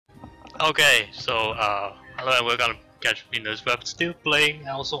Okay, so hello and welcome to Catch Winners. We're still playing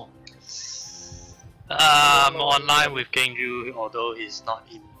Elsword. Online with KayJay, although he's not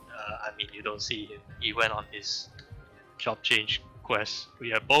in. I mean, you don't see him. He went on his job change quest.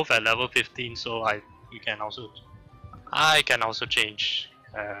 We are both at level 15, so I can also change.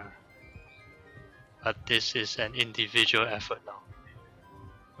 But this is an individual effort now.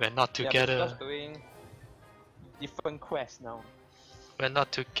 We're not together. Yeah, we're just doing different quests now. We're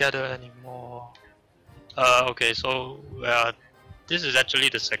not together anymore. Okay, so this is actually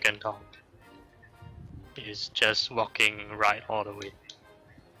the second town. It's just walking right all the way.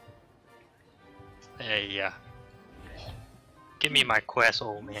 Yeah. Give me my quest,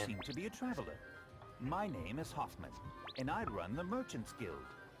 old man. You seem to be a traveler. My name is Hoffman, and I run the Merchants Guild.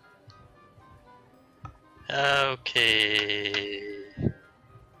 Okay.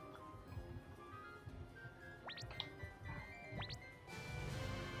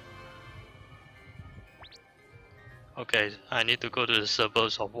 Okay, I need to go to the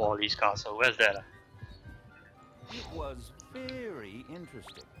suburbs of Wally's castle. Where's that? It was very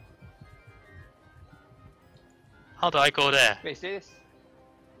interesting. How do I go there? Wait, this?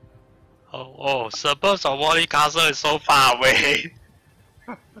 Oh, suburbs of Wally Castle is so far away.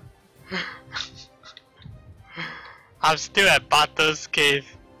 I'm still at Butter's Cave.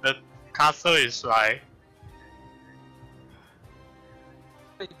 The castle is like...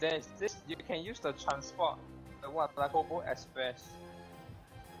 Wait, there's this. You can use the transport. The what? The Hobo Express.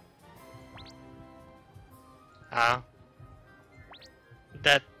 Huh?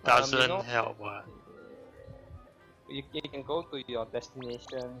 That doesn't you know, help. What? You can go to your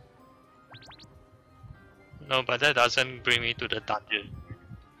destination. No, but that doesn't bring me to the dungeon.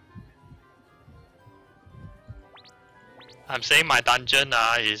 I'm saying my dungeon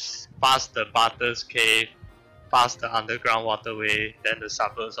is past the Butter's Cave, past the underground waterway, then the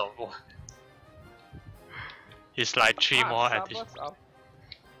suburbs of what? It's like three more additions.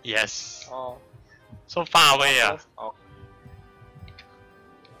 Yes. Oh. So far away, Oh.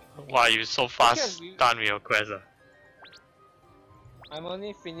 Why you so fast done with your quest? I'm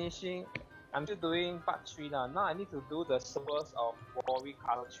only finishing. I'm still doing part 3 now. Now I need to do the suburbs of Warwick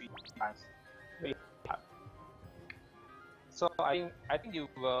Castle 3 times. Wait. So I think you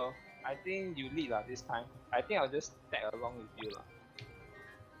will. I think you lead this time. I think I'll just tag along with you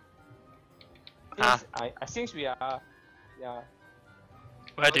Since we are, yeah.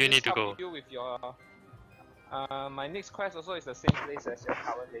 Where do you need to go? You with your, my next quest also is the same place as your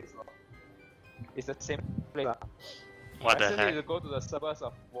current place. It's the same place. What the heck? I still need to go to the suburbs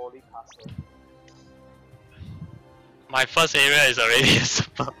of Wally Castle. My first area is already a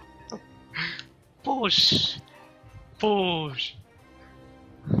suburb. Push! Push!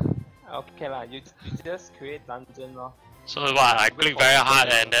 Okay lah, you just create dungeon lor. So what, I click very hard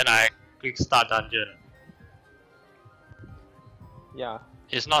and then I click start dungeon? Yeah.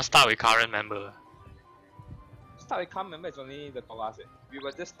 It's not start with current member. Start with current member is only the class. We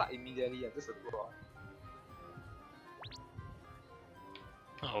will just start immediately and just go.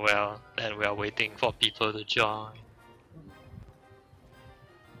 Oh well, then we are waiting for people to join.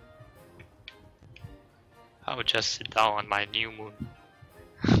 I will just sit down on my new moon.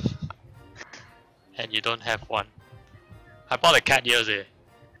 And you don't have one. I bought a cat ears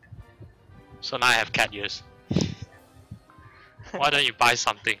so now I have cat ears. Why don't you buy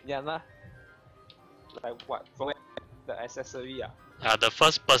something? Yeah, nah. Like what? For the accessory the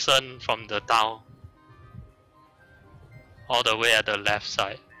first person from the town. All the way at the left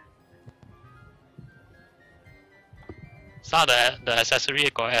side. So the accessory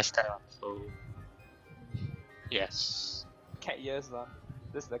got S tag, so yes. Cat ears lah.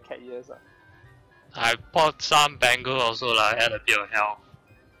 This is the cat ears I bought some bangle also add a bit of health.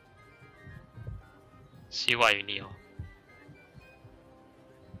 See what you need.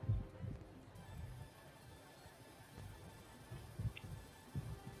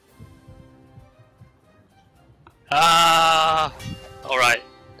 Alright,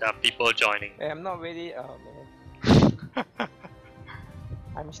 there are people joining. Hey, I'm not ready, man.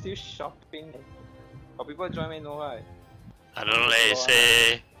 I'm still shopping. Got people join me, no right? I don't know, they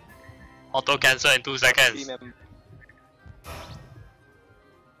say auto cancel in 2 seconds.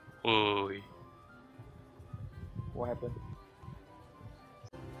 Ooh. What happened?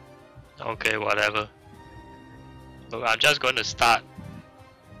 Okay, whatever. Look, I'm just going to start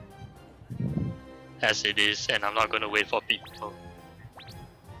as it is, and I'm not going to wait for people.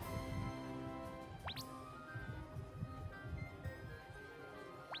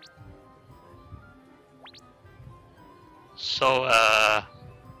 So,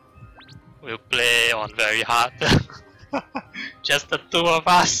 we'll play on very hard. Just the two of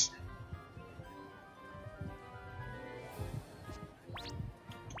us.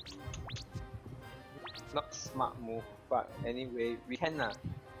 smart move, but anyway, we can lah.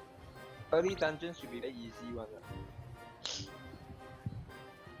 Early dungeons should be very easy one.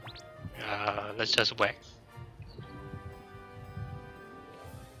 Let's just whack.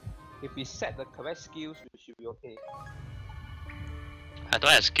 If we set the correct skills, we should be okay. I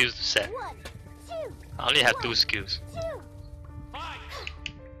don't have skills to set. 1, 2, I only have 2 skills. 2.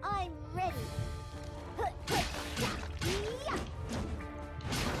 I'm ready.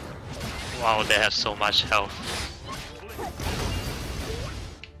 Wow, they have so much health.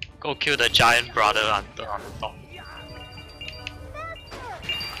 Go kill the giant brother on the top.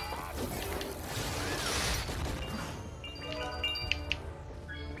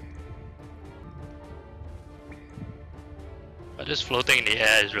 But just floating in the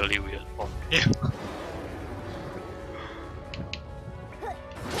air is really weird for me.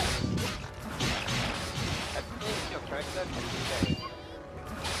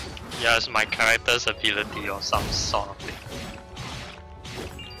 Yeah, it's my character's ability or some sort of thing.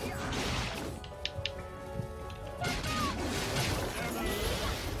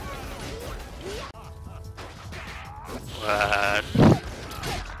 What?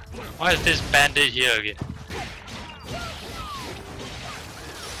 Why is this bandit here again?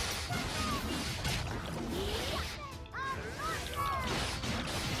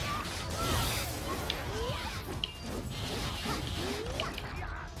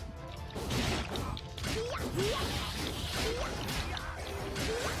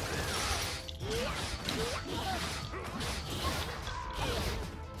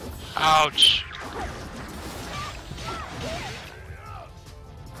 Ouch!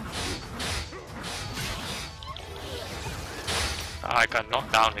 I got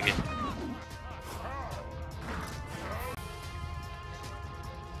knocked down again.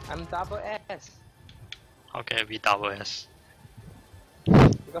 I'm double S. Okay, we double S.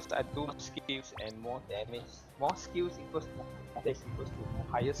 Because I do more skills and more damage. More skills equals more damage equals to more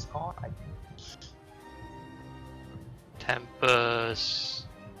higher score, I think. Tempest.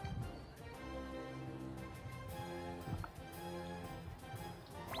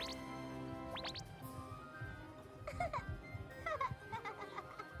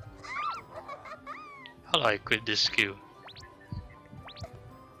 How do I quit this skill?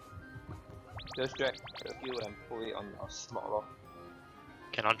 Just drag the skill and pull it on a slot lor.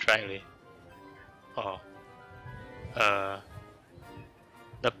 Cannot drag it. Oh.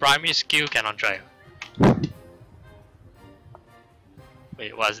 The primary skill cannot drag.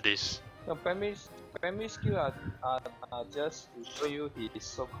 Wait, what's this? The primary skill are just to show you the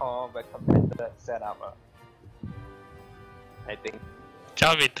so-called recommended setup. I think.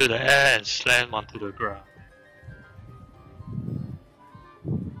 Jump into the air and slam onto the ground.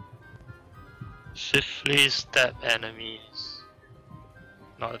 Swiftly stab enemies.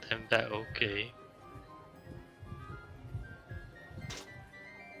 Not them that okay.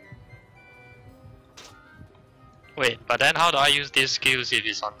 Wait, but then how do I use these skills if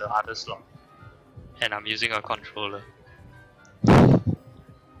it's on the other slot? And I'm using a controller.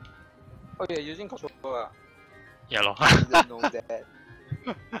 Oh, you're using controller. Yeah lor. I didn't know that.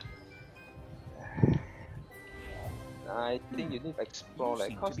 I think you need to explore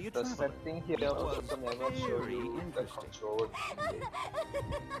like, cause the setting here also never show you the control.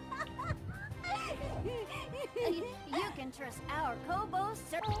 You can trust our Kobo,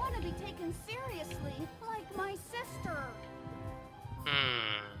 sir. I want to be taken seriously, like my sister.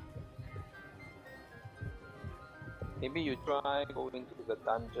 Maybe you try going into the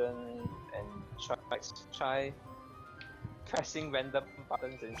dungeon and try pressing random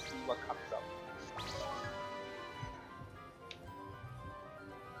buttons and see what comes up.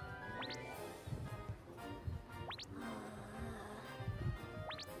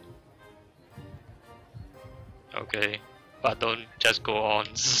 Okay, but don't just go on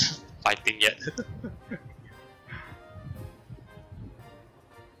fighting yet.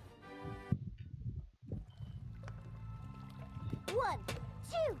 1,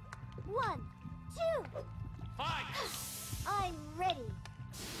 2, 1, 2. Fight! I'm ready.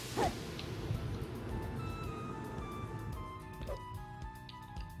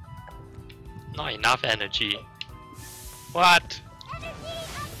 Not enough energy. What? Energy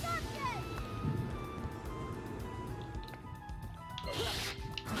absorption.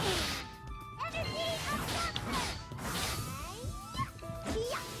 Energy absorption.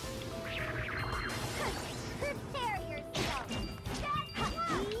 Prepare yourself.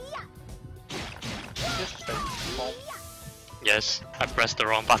 Just transform. Yes, I pressed the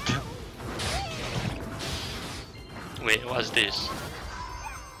wrong button. Wait, what's this?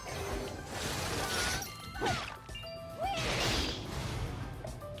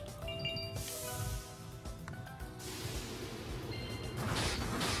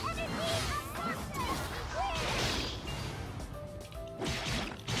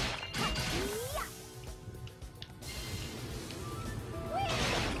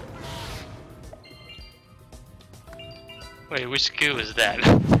 Wait, which skill is that?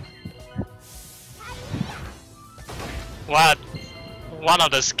 What? One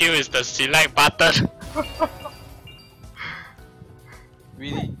of the skill is the select button.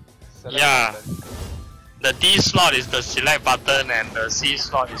 Really? Select Yeah. button. The D slot is the select button and the C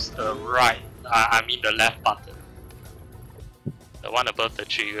slot is the right. I mean the left button. The one above the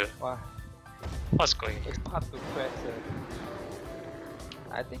trigger. Wow, What's going on? it's hard to press.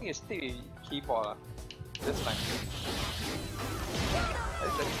 I think it's still keyboard. Just like me.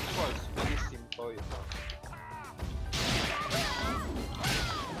 The keyboard is really simple, you know.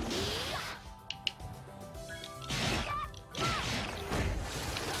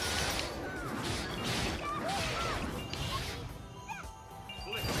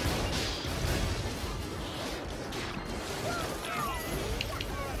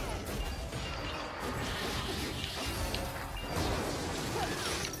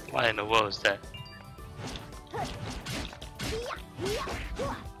 What in the world is that?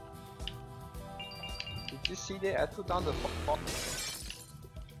 Did you see that? I took down the box.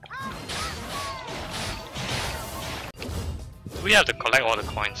 We have to collect all the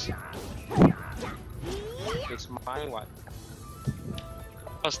coins. It's my one.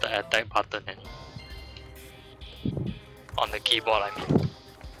 What's the attack button then? On the keyboard, I mean.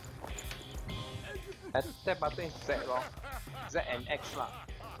 That button is Z lor. Z and X lah.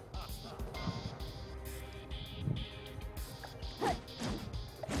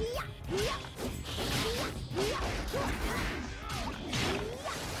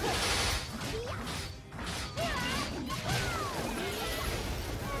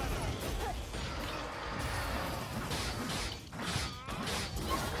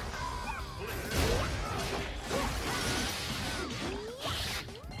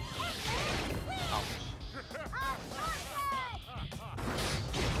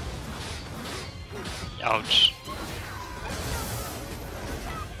 Ouch.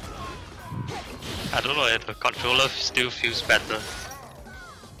 I don't know if the controller still feels better.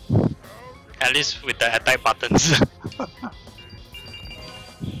 At least with the attack buttons.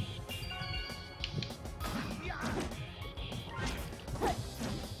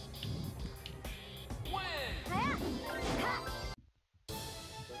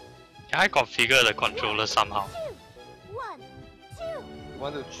 Can I configure the controller somehow? 1, 2.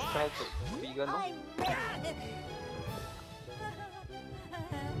 Want to try to figure no? I'm ready.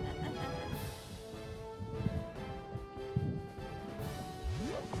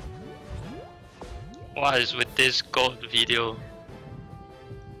 What is with this gold video?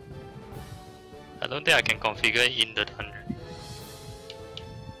 I don't think I can configure it in the dungeon.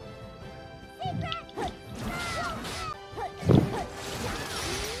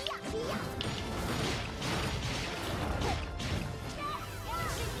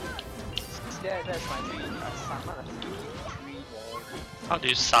 Yeah, that's my dream. I summon a tree How do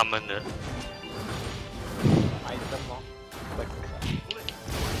you summon the item lor. Like,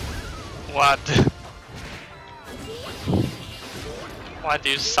 what? Why do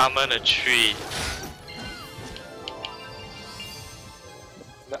you summon a tree?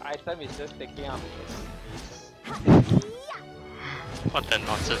 the item is just taking up. What the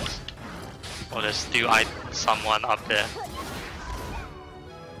nonsense? Oh, there's still someone up there.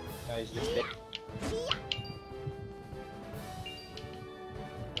 It's just dead.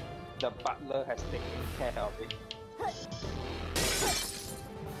 The butler has taken care of it.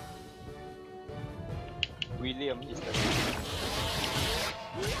 William is the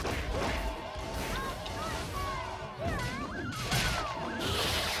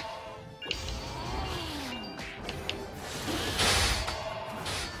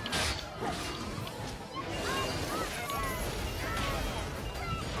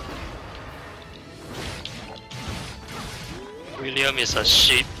William is a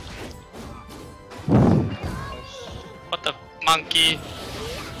sheep. What the monkey?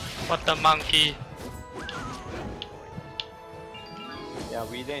 What the monkey? yeah,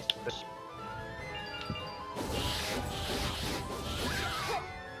 William is the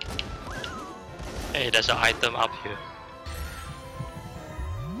Hey, there's an item up here.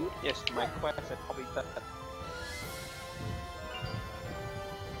 yes, my quest has completed.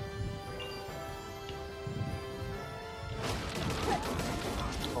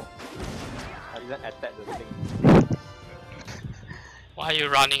 Oh, I didn't attack the thing. Why are you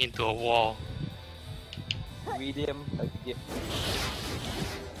running into a wall? William again.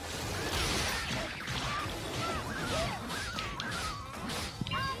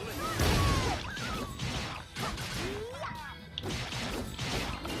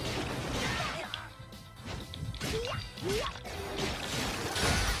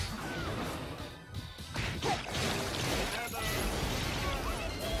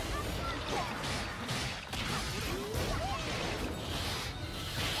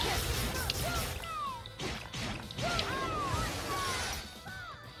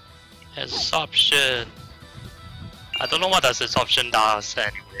 Absorption. I don't know what does absorption does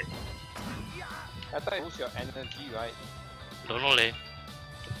anyway. I thought it was your energy, right? Don't know leh.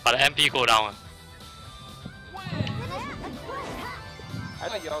 But the MP go down. I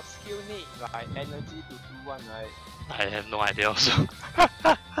thought your skill need like energy to do one, right? I have no idea also.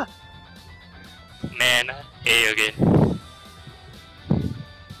 Man, A again.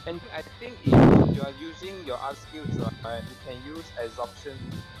 And I think if you are using your art skills, right, you can use absorption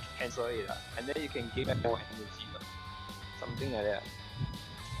to cancel it, and then you can gain more energy, something like that.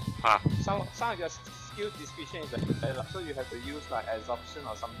 Huh. Some of your skill description is like that, so you have to use like absorption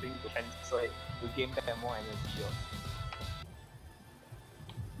or something to cancel it to gain back more energy.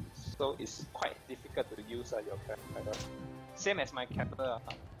 So it's quite difficult to use your character. Same as my character.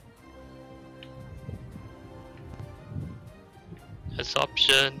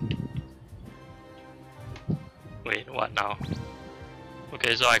 Absorption. Wait, what now?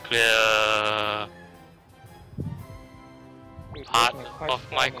 Okay, so I clear part of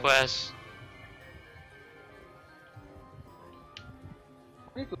my quest.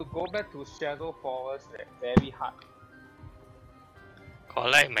 I need to go back to Shadow Forest, very hard.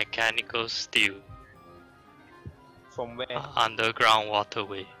 Collect mechanical steel. From where? Underground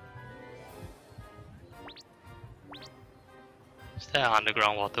waterway. Is there an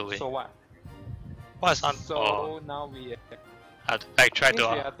underground waterway? So what? What's on? So now we I have to backtrack we to.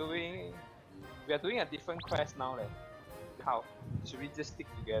 are doing a different quest now. How? Should we just stick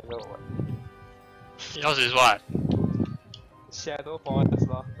together or what? Yours is what? Shadow Forest,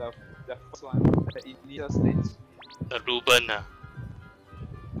 the first one, the initial stage. The Ruben.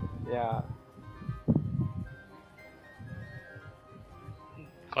 Yeah.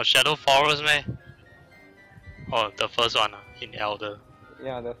 Got Shadow Forest, man. Oh, the first one in Elder.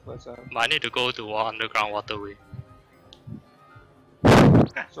 Yeah, the first one. But I need to go to underground waterway.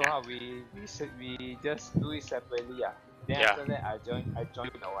 So how we just do it separately, yeah. Then Yeah. after that I join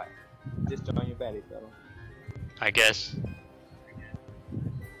you or what? Just join you back later. I guess.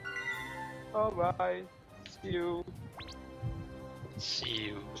 Alright. See you. See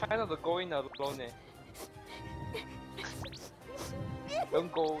you. Try not to go in alone. Do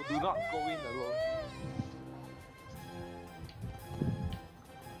not go in alone.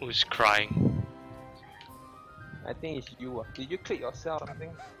 Who's crying? I think it's you. Did you click yourself or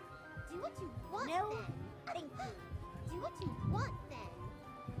something? Do what you want. No, thank you. Do what you want then.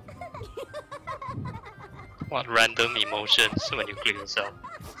 What random emotions when you click yourself?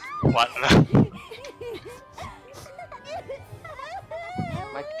 What?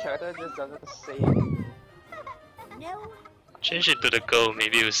 My character just doesn't say it. No. Change it to the girl,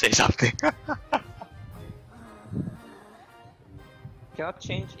 maybe you'll say something. Cannot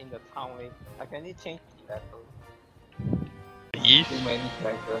change in the town way. I can only change in battle. Eve? Too many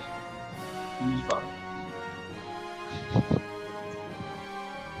characters. Eve.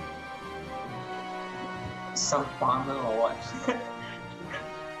 Some farmer or what?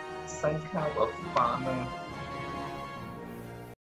 Some kind of farmer.